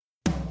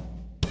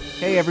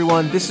Hey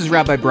everyone, this is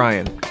Rabbi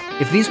Brian.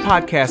 If these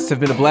podcasts have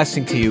been a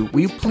blessing to you, will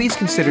you please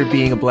consider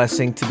being a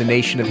blessing to the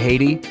nation of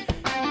Haiti?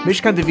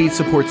 Mishkan David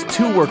supports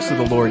two works of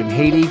the Lord in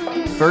Haiti.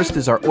 First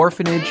is our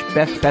orphanage,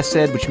 Beth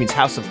Chesed, which means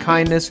House of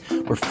Kindness,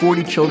 where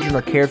 40 children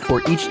are cared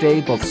for each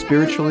day, both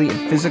spiritually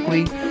and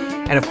physically.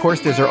 And of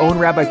course, there's our own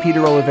Rabbi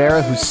Peter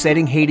Oliveira, who's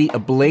setting Haiti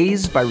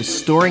ablaze by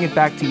restoring it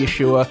back to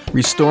Yeshua,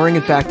 restoring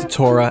it back to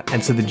Torah,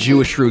 and to the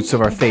Jewish roots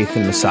of our faith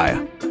in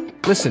Messiah.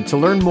 Listen, to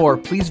learn more,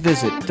 please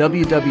visit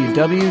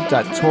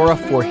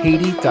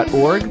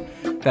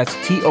www.torahforhaiti.org. That's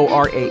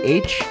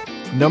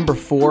TORAH,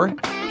 4,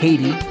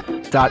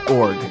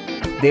 Haiti.org.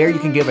 There you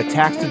can give a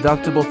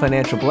tax-deductible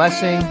financial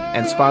blessing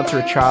and sponsor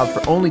a child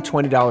for only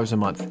 $20 a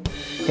month.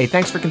 Hey,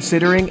 thanks for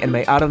considering, and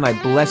may Adonai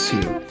bless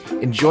you.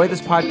 Enjoy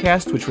this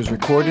podcast, which was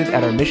recorded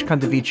at our Mishkan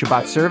David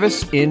Shabbat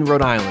service in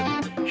Rhode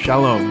Island.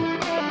 Shalom.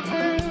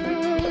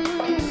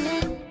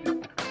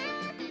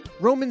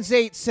 Romans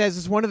 8 says,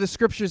 is one of the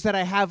scriptures that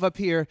I have up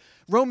here.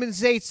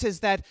 Romans 8 says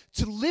that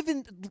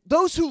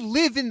those who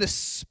live in the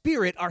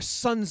Spirit are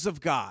sons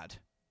of God.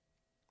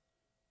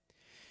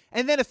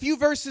 And then a few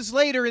verses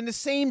later in the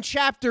same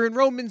chapter in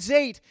Romans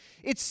 8,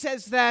 it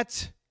says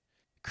that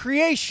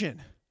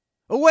creation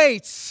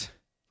awaits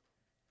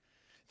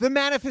the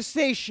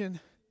manifestation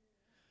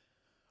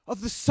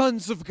of the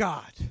sons of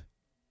God.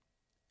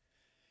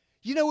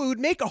 You know, it would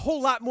make a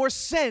whole lot more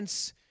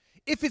sense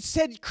if it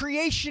said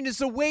creation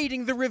is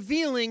awaiting the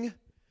revealing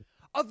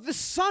of the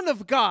Son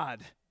of God.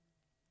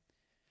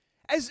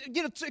 As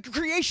you know,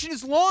 creation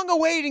is long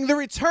awaiting the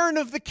return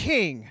of the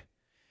King.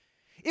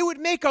 It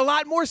would make a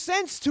lot more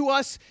sense to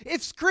us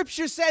if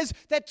Scripture says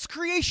that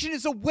creation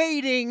is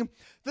awaiting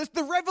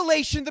the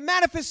revelation, the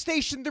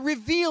manifestation, the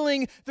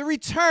revealing, the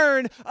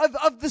return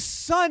of the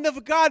Son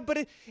of God. But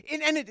it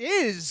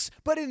is.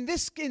 But in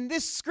this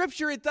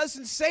Scripture, it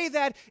doesn't say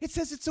that. It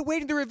says it's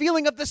awaiting the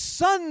revealing of the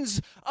sons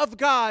of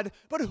God.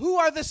 But who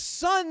are the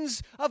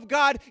sons of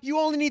God? You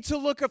only need to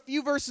look a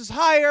few verses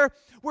higher,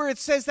 where it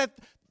says that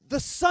the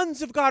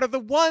sons of God are the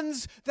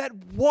ones that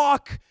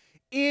walk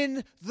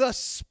in the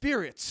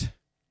Spirit.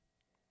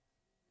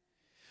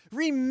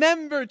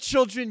 Remember,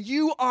 children,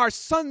 you are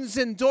sons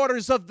and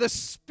daughters of the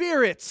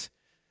Spirit,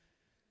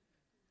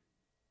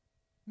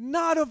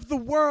 not of the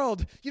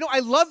world. You know,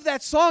 I love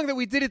that song that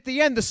we did at the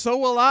end, the So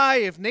Will I.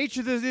 If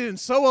nature does it, and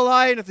so will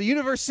I. And if the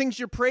universe sings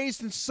your praise,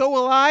 then so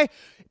will I.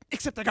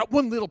 Except I got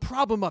one little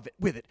problem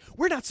with it.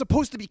 We're not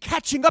supposed to be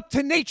catching up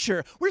to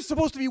nature. We're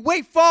supposed to be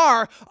way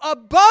far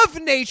above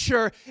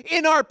nature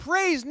in our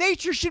praise.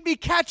 Nature should be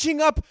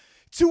catching up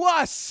to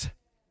us.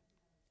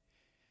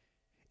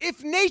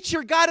 If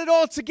nature got it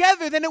all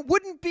together, then it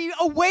wouldn't be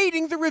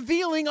awaiting the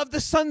revealing of the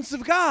sons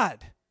of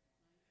God.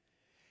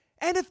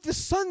 And if the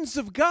sons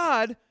of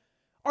God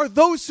are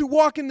those who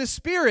walk in the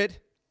Spirit,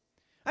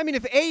 I mean,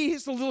 if A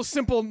is a little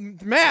simple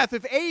math,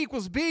 if A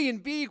equals B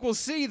and B equals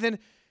C, then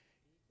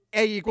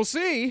A equals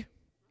C.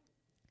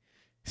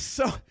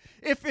 So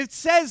if it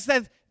says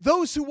that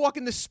those who walk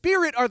in the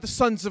Spirit are the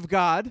sons of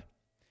God,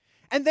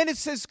 and then it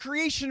says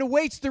creation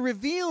awaits the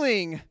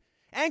revealing,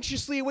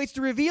 anxiously awaits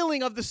the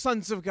revealing of the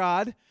sons of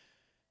God.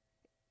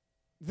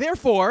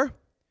 Therefore,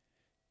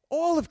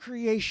 all of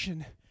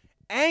creation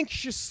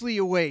anxiously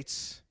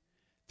awaits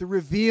the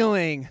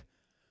revealing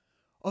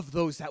of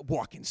those that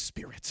walk in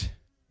Spirit.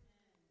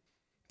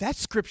 That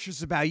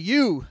scripture's about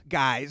you,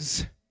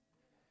 guys.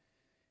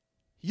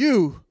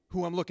 You,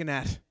 who I'm looking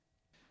at.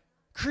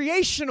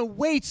 Creation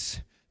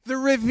awaits the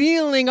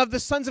revealing of the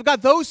sons of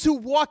God, those who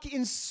walk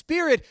in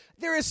Spirit.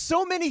 There is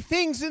so many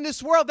things in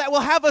this world that will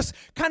have us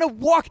kind of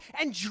walk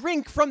and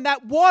drink from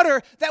that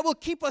water that will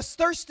keep us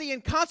thirsty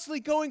and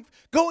constantly going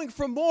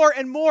for more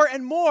and more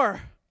and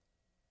more.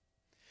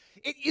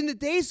 In the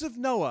days of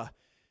Noah,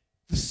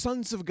 the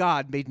sons of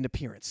God made an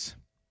appearance.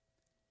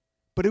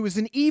 But it was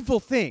an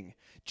evil thing.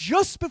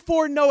 Just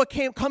before Noah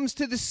comes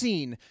to the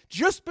scene,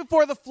 just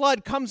before the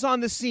flood comes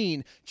on the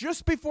scene,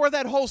 just before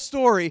that whole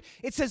story,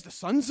 it says the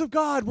sons of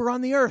God were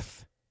on the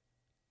earth.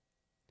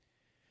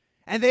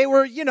 And they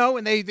were, you know,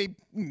 and they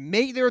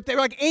were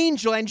like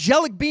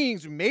angelic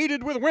beings who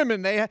mated with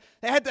women. They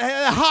had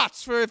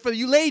hots for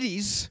you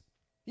ladies,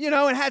 you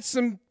know, and had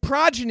some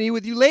progeny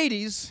with you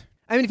ladies.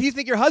 I mean, if you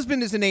think your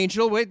husband is an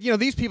angel, you know,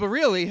 these people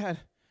really had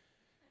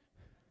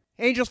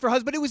angels for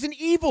husband. It was an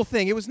evil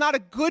thing. It was not a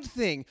good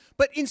thing.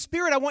 But in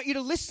Spirit, I want you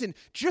to listen.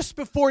 Just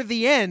before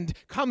the end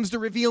comes the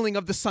revealing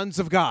of the sons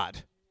of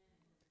God.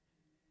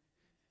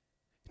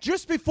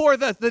 Just before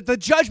the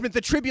judgment,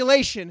 the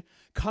tribulation,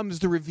 comes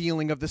the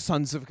revealing of the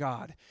sons of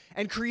God.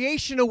 And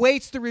creation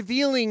awaits the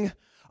revealing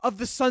of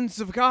the sons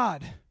of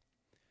God.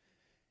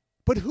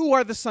 But who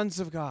are the sons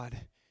of God?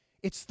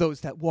 It's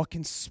those that walk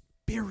in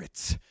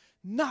Spirit,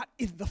 not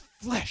in the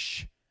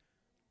flesh.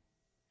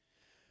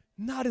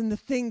 Not in the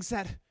things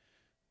that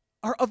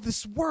are of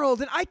this world.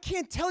 And I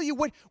can't tell you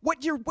what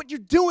you're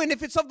doing,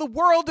 if it's of the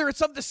world or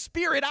it's of the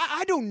Spirit.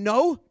 I don't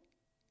know.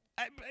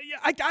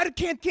 I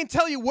can't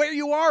tell you where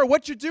you are or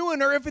what you're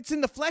doing or if it's in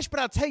the flesh, but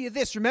I'll tell you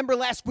this. Remember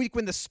last week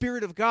when the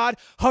Spirit of God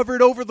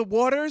hovered over the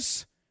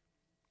waters?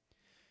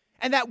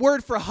 And that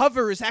word for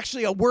hover is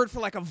actually a word for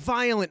like a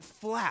violent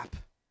flap,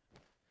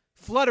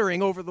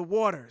 fluttering over the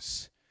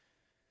waters.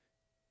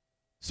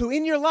 So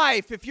in your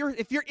life, if you're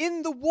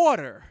in the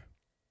water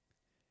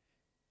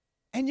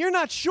and you're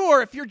not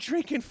sure if you're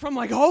drinking from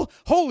like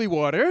holy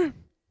water,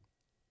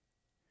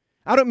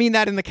 I don't mean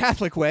that in the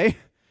Catholic way.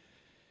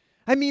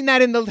 I mean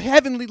that in the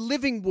heavenly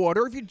living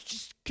water. If you're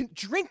just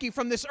drinking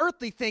from this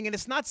earthly thing and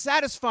it's not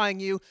satisfying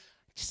you,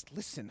 just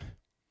listen.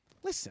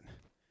 Listen.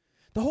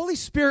 The Holy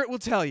Spirit will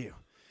tell you.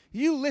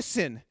 You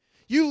listen.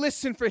 You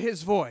listen for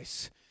his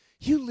voice.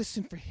 You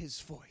listen for his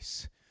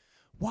voice.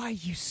 Why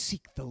you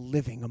seek the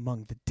living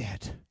among the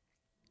dead.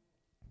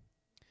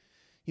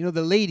 You know,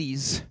 the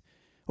ladies,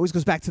 always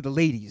goes back to the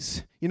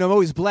ladies. You know, I'm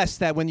always blessed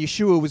that when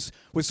Yeshua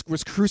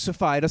was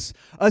crucified,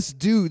 us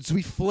dudes,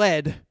 we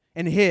fled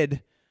and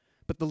hid,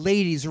 but the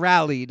ladies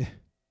rallied,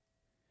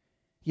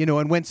 you know,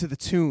 and went to the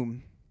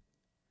tomb.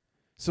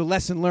 So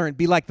lesson learned,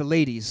 be like the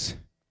ladies.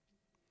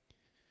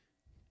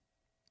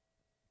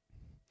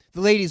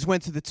 The ladies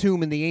went to the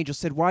tomb and the angel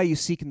said, why are you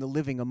seeking the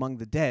living among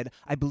the dead?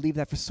 I believe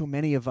that for so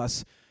many of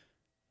us,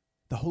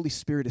 the Holy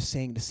Spirit is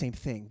saying the same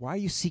thing. Why are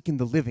you seeking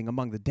the living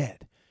among the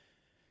dead?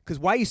 Because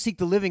why you seek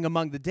the living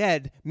among the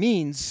dead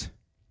means,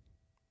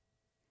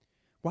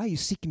 why are you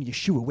seeking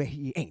Yeshua where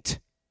he ain't?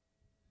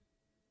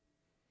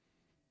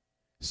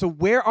 So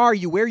where are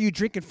you? Where are you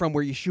drinking from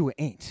where Yeshua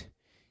ain't?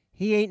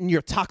 He ain't in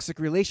your toxic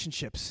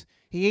relationships.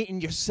 He ain't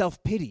in your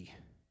self-pity.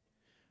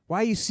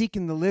 Why are you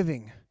seeking the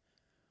living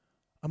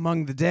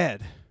among the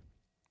dead?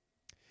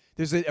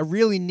 There's a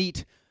really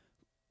neat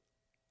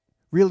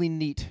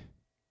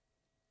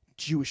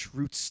Jewish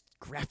roots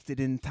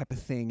grafted in type of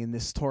thing in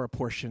this Torah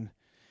portion.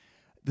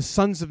 The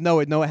sons of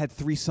Noah had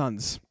 3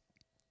 sons.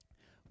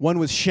 One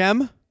was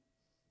Shem,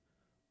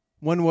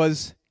 one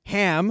was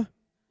Ham.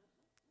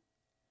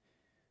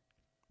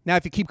 Now,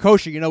 if you keep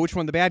kosher, you know which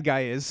one the bad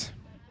guy is.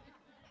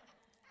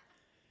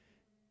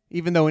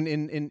 Even though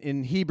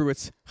in Hebrew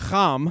it's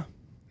Cham.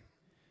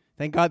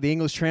 Thank God the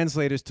English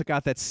translators took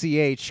out that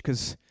CH,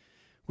 because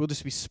we'll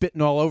just be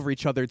spitting all over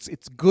each other.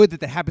 It's good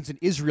that happens in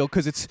Israel,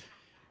 because it's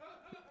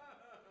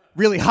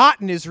really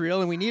hot in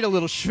Israel, and we need a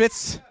little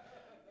schwitz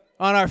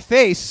on our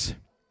face.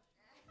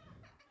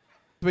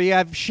 But you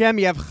have Shem,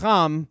 you have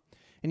Cham,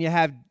 and you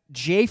have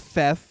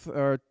Japheth,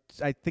 or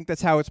I think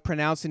that's how it's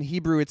pronounced in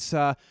Hebrew. It's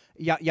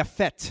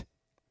Yafet.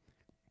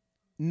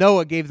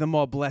 Noah gave them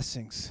all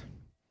blessings.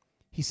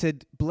 He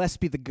said, blessed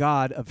be the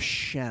God of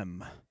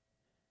Shem.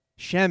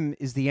 Shem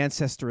is the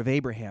ancestor of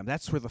Abraham.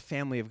 That's where the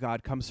family of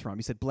God comes from.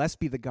 He said, blessed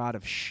be the God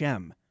of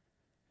Shem.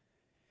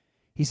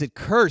 He said,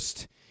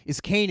 cursed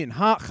is Canaan.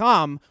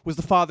 Ham was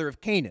the father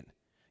of Canaan.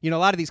 You know, a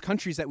lot of these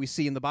countries that we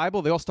see in the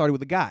Bible, they all started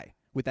with a guy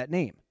with that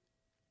name.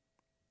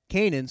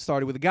 Canaan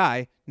started with a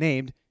guy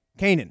named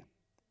Canaan.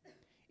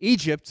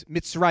 Egypt,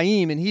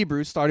 Mitzrayim in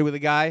Hebrew, started with a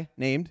guy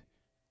named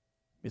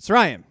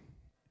Mitzrayim.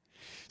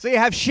 So you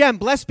have Shem,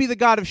 blessed be the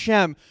God of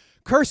Shem.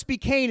 Cursed be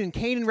Canaan.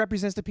 Canaan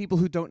represents the people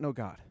who don't know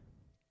God.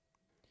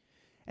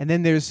 And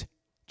then there's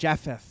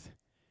Japheth,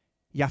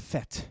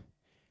 Yafet.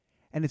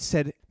 And it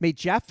said, may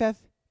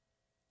Japheth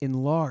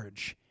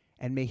enlarge,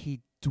 and may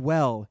he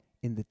dwell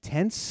in the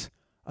tents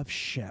of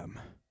Shem.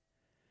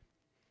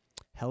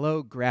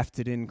 Hello,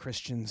 grafted in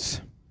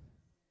Christians.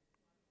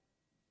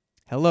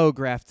 Hello,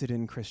 grafted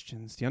in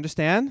Christians. Do you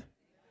understand?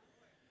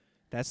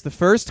 That's the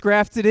first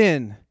grafted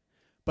in.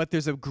 But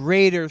there's a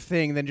greater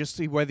thing than just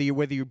whether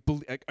you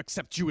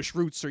accept Jewish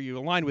roots or you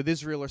align with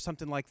Israel or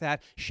something like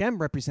that. Shem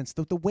represents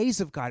the ways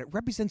of God. It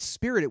represents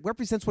spirit. It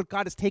represents what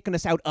God has taken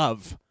us out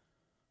of.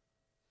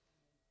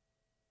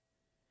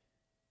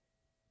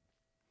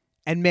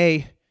 And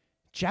may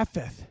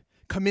Japheth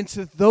come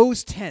into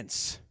those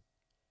tents.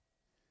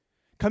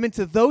 Come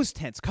into those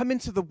tents. Come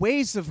into the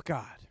ways of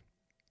God.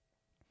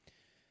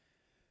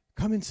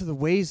 Come into the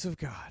ways of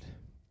God.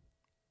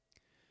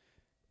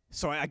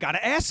 So I got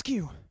to ask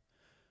you,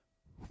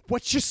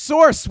 what's your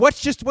source?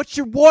 What's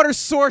your water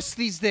source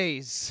these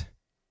days?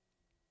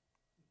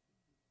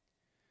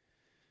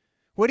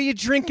 What are you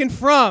drinking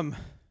from?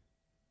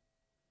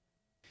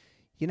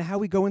 You know how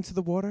we go into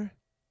the water?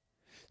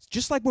 It's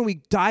just like when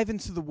we dive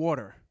into the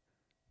water,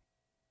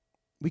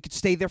 we could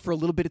stay there for a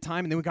little bit of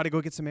time and then we got to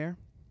go get some air.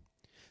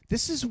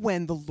 This is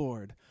when the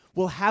Lord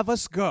will have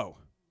us go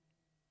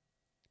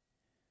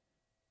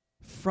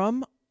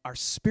from our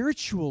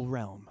spiritual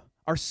realm,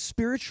 our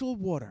spiritual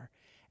water,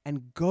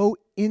 and go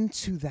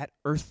into that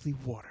earthly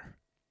water.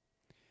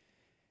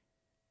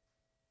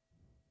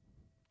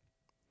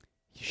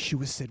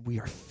 Yeshua said we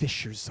are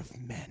fishers of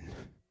men.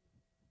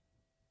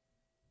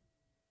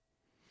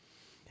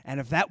 And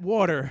if that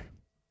water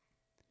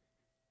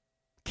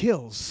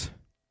kills,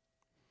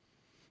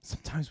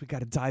 sometimes we got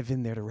to dive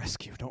in there to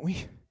rescue, don't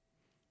we?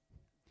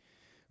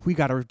 We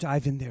got to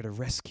dive in there to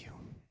rescue.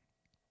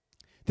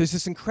 There's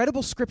this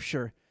incredible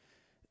scripture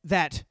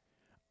that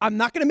I'm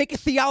not going to make a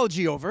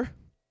theology over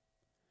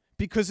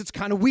because it's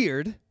kind of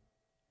weird.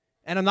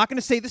 And I'm not going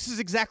to say this is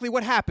exactly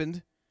what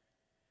happened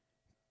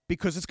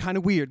because it's kind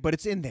of weird, but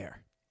it's in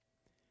there.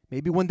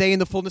 Maybe one day in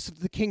the fullness of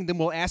the kingdom,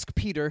 we'll ask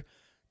Peter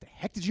the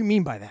heck did you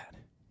mean by that?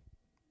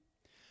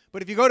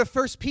 But if you go to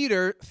 1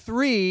 Peter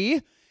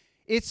 3,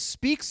 it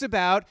speaks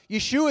about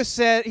Peter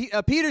said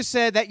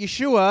that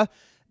Yeshua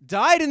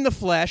died in the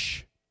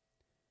flesh,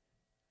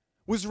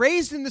 was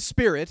raised in the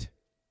spirit,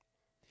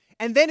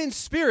 and then in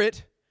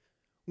spirit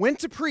went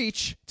to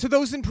preach to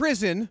those in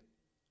prison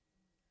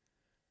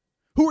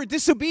who were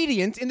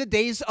disobedient in the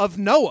days of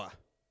Noah.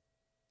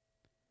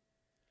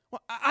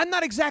 Well, I'm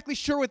not exactly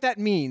sure what that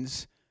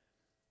means,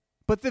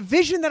 but the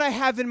vision that I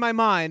have in my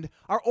mind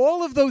are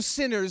all of those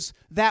sinners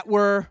that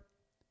were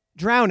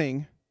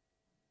drowning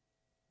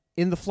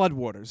in the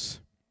floodwaters,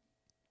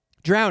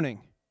 drowning,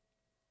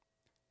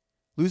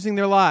 losing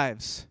their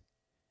lives.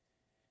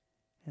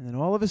 And then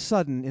all of a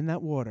sudden, in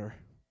that water,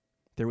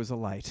 there was a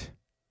light,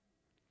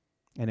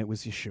 and it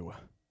was Yeshua.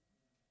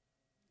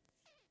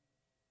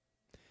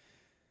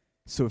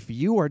 So if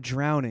you are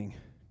drowning,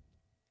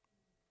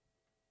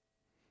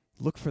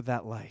 look for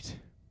that light,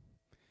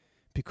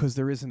 because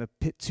there isn't a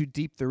pit too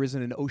deep, there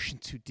isn't an ocean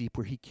too deep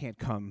where he can't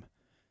come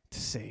to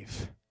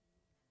save.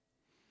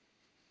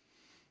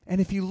 And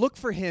if you look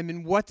for him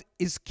in what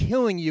is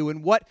killing you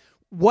and what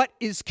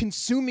is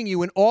consuming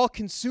you and all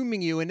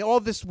consuming you and all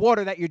this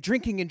water that you're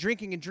drinking and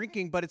drinking and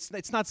drinking, but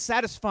it's not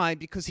satisfying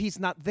because he's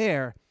not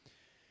there,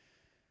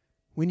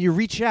 when you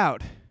reach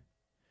out,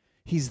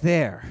 he's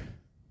there.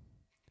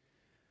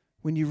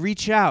 When you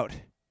reach out,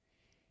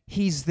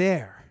 he's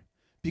there.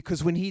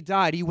 Because when he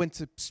died, he went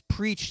to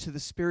preach to the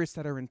spirits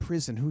that are in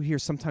prison, who here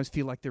sometimes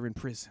feel like they're in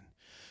prison.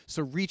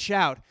 So reach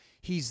out,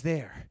 he's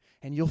there.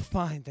 And you'll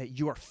find that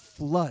your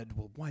flood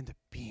will wind up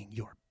being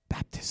your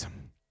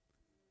baptism.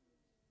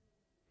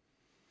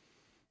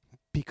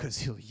 Because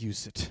he'll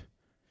use it.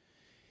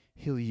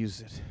 He'll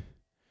use it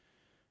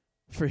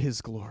for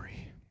his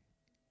glory.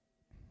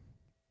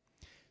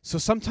 So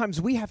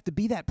sometimes we have to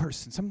be that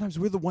person. Sometimes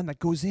we're the one that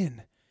goes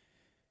in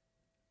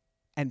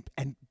and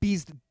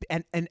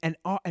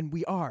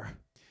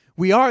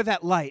we are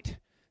that light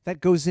that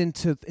goes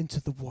into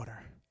the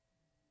water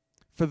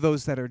for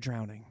those that are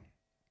drowning.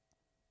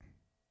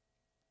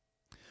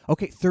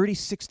 Okay, 30,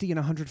 60,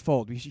 and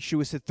 100-fold.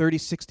 Yeshua said 30,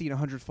 60, and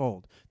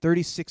 100-fold.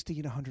 30, 60,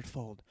 and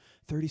 100-fold.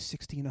 30,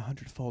 60, and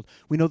 100-fold.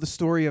 We know the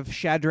story of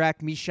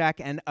Shadrach,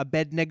 Meshach, and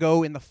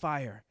Abednego in the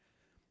fire.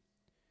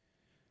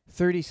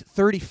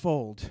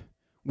 30-fold.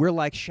 We're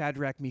like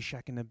Shadrach,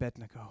 Meshach, and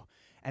Abednego.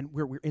 And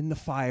we're in the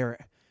fire,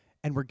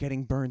 and we're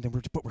getting burned,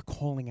 but we're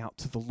calling out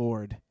to the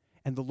Lord.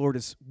 And the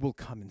Lord will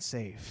come and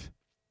save.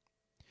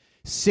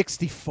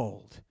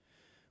 60-fold.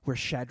 We're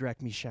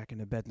Shadrach, Meshach,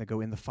 and Abednego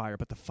in the fire,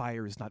 but the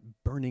fire is not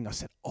burning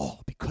us at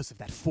all because of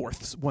that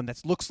fourth one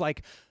that looks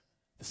like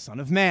the Son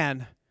of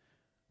Man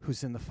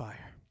who's in the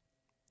fire.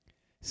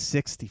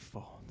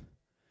 60-fold.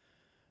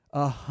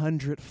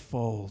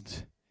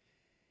 100-fold.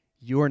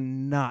 You're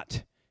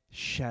not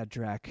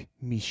Shadrach,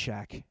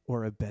 Meshach,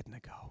 or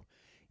Abednego.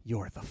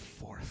 You're the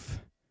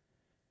fourth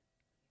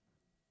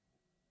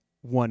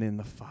one in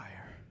the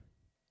fire,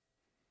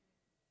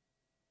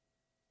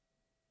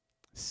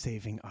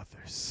 saving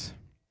others.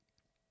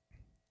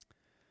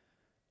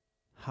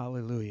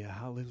 Hallelujah,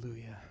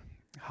 hallelujah,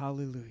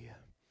 hallelujah,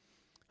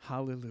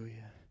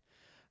 hallelujah,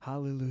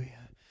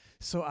 hallelujah.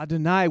 So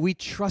Adonai, we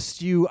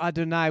trust you,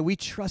 Adonai, we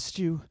trust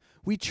you.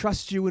 We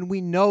trust you, and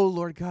we know,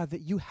 Lord God,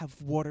 that you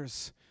have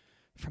waters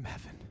from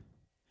heaven.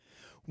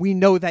 We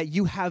know that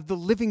you have the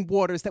living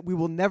waters that we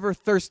will never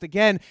thirst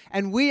again.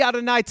 And we,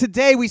 Adonai,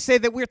 today we say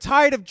that we're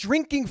tired of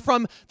drinking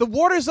from the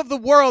waters of the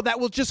world that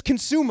will just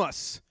consume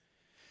us.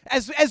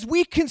 As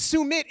we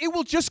consume it, it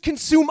will just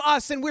consume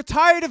us, and we're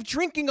tired of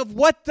drinking of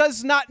what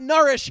does not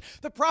nourish.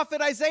 The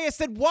prophet Isaiah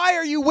said, why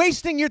are you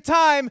wasting your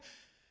time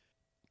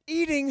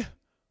eating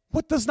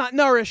what does not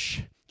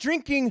nourish,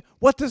 drinking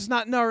what does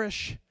not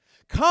nourish?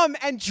 Come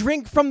and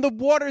drink from the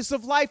waters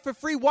of life for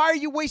free. Why are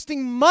you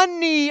wasting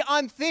money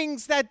on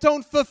things that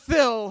don't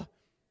fulfill?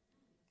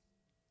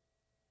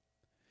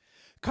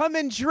 Come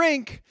and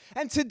drink.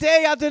 And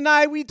today,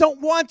 Adonai, we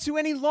don't want to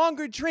any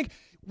longer drink.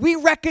 We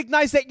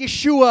recognize that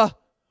Yeshua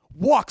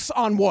walks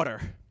on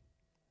water.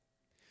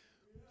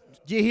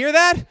 Do you hear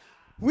that?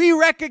 We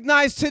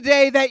recognize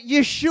today that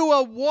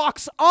Yeshua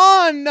walks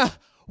on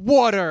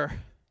water.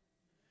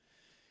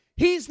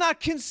 He's not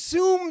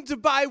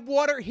consumed by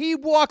water. He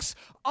walks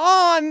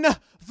on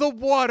the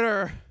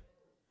water.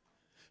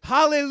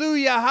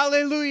 Hallelujah,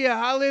 hallelujah,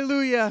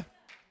 hallelujah.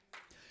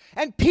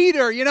 And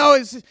Peter,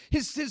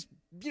 his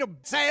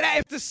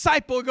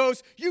disciple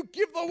goes, you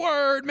give the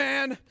word,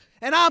 man,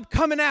 and I'm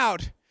coming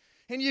out.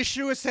 And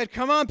Yeshua said,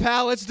 come on,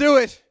 pal, let's do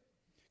it.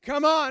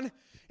 Come on.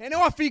 And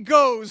off he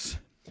goes.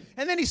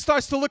 And then he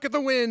starts to look at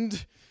the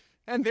wind,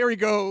 and there he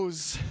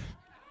goes.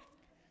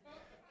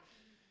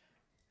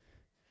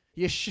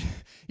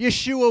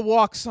 Yeshua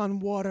walks on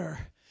water.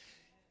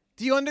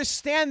 Do you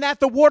understand that?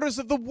 The waters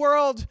of the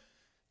world,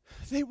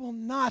 they will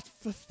not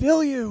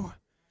fulfill you.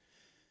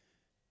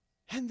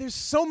 And there's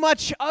so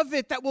much of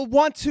it that will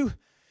want to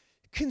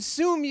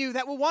consume you,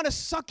 that will want to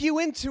suck you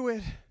into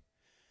it.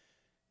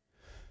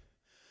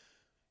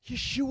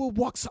 Yeshua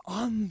walks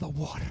on the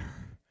water.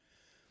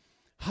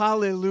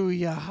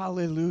 Hallelujah,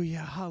 hallelujah,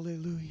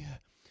 hallelujah,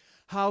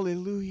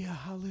 hallelujah,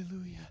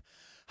 hallelujah,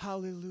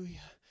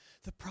 hallelujah.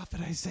 The prophet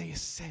Isaiah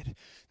said,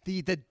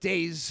 the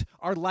days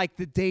are like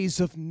the days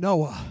of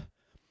Noah.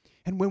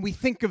 And when we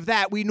think of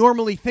that, we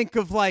normally think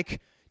of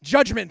like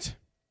judgment.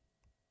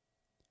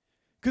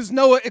 Because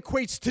Noah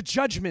equates to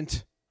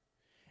judgment.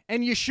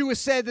 And Yeshua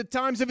said the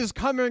times of his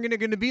coming are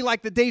going to be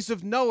like the days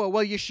of Noah.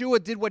 Well,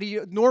 Yeshua did what he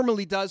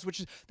normally does, which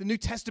is the New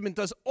Testament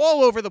does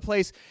all over the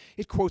place.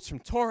 It quotes from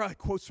Torah, it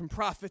quotes from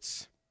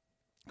prophets,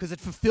 because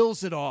it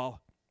fulfills it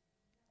all.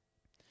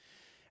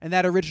 And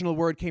that original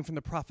word came from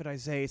the prophet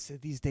Isaiah. It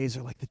said, these days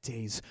are like the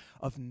days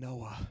of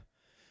Noah.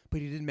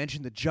 But he didn't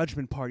mention the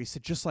judgment part. He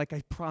said, just like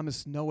I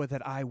promised Noah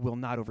that I will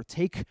not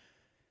overtake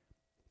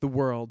the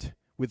world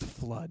with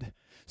flood,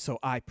 so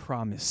I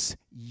promise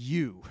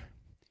you,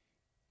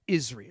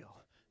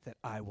 Israel, that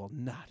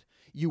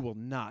you will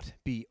not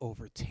be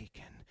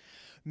overtaken.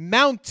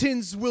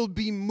 Mountains will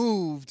be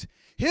moved.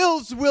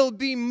 Hills will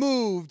be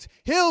moved.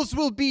 Hills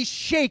will be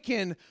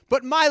shaken.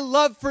 But my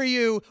love for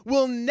you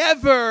will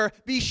never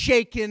be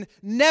shaken,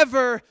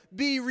 never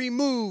be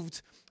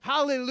removed.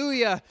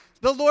 Hallelujah.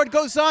 The Lord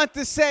goes on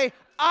to say,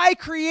 I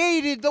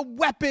created the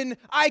weapon.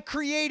 I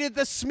created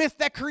the smith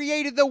that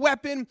created the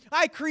weapon.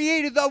 I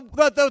created the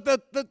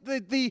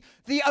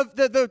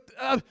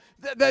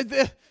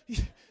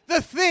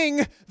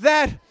thing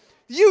that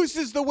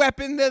uses the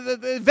weapon,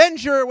 the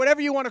avenger,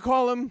 whatever you want to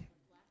call him,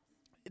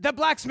 the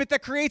blacksmith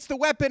that creates the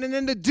weapon, and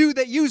then the dude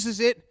that uses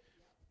it.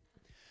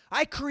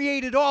 I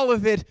created all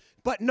of it,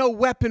 but no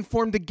weapon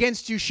formed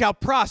against you shall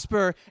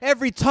prosper.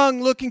 Every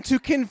tongue looking to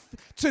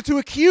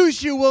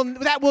accuse you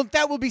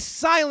will be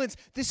silenced.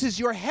 This is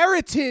your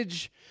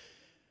heritage.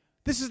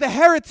 This is the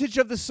heritage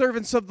of the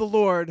servants of the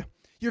Lord.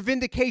 Your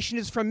vindication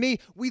is from me.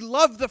 We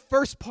love the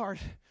first part,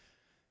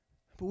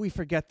 but we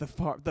forget the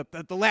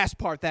last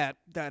part that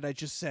I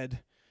just said.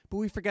 But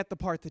we forget the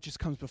part that just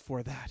comes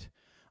before that.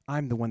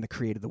 I'm the one that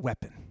created the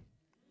weapon.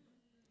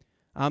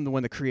 I'm the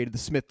one that created the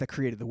smith that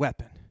created the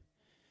weapon.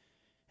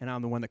 And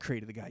I'm the one that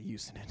created the guy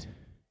using it.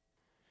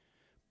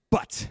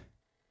 But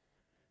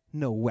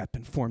no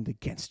weapon formed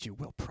against you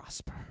will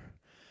prosper.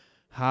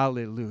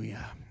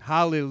 Hallelujah.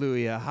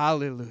 Hallelujah.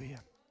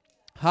 Hallelujah.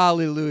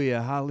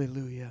 Hallelujah.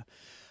 Hallelujah.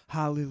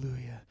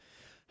 Hallelujah.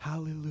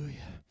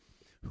 Hallelujah.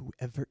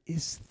 Whoever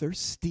is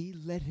thirsty,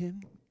 let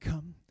him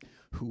come.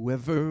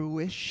 Whoever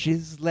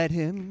wishes, let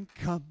him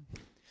come.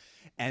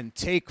 And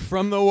take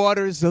from the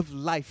waters of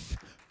life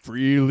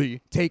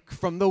freely. Take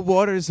from the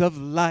waters of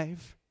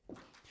life.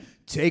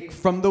 Take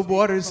from the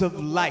waters of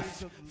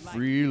life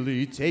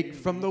freely. Take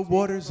from the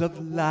waters of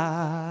life.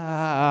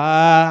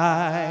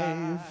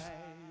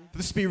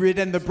 The Spirit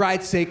and the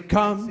bride say,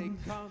 come.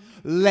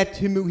 Let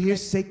him who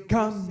hears say,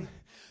 come.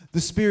 The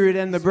Spirit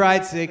and the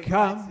bride say,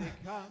 come.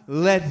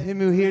 Let him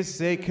who hears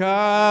say, come.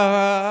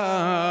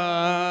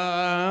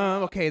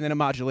 Okay, and then it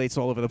modulates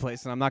all over the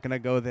place, and I'm not going to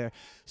go there.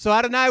 So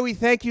Adonai, we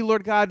thank you,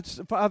 Lord God.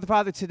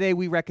 Father, today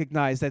we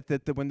recognize that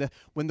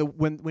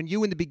when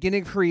you in the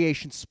beginning of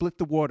creation split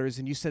the waters,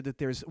 and you said that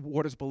there's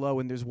waters below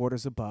and there's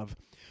waters above,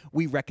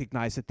 we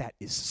recognize that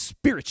is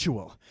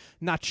spiritual,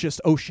 not just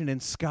ocean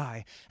and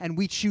sky. And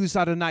we choose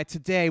Adonai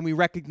today, and we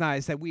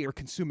recognize that we are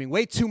consuming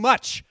way too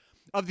much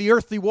of the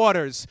earthly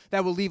waters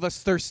that will leave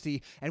us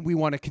thirsty, and we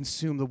want to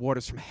consume the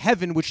waters from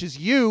heaven, which is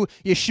you,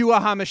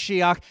 Yeshua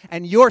HaMashiach,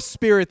 and your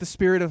Spirit, the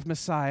Spirit of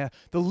Messiah,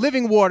 the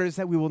living waters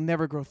that we will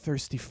never grow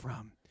thirsty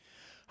from.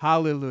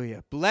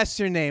 Hallelujah. Bless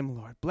your name,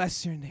 Lord.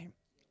 Bless your name.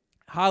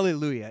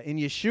 Hallelujah. In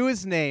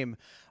Yeshua's name,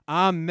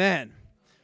 amen.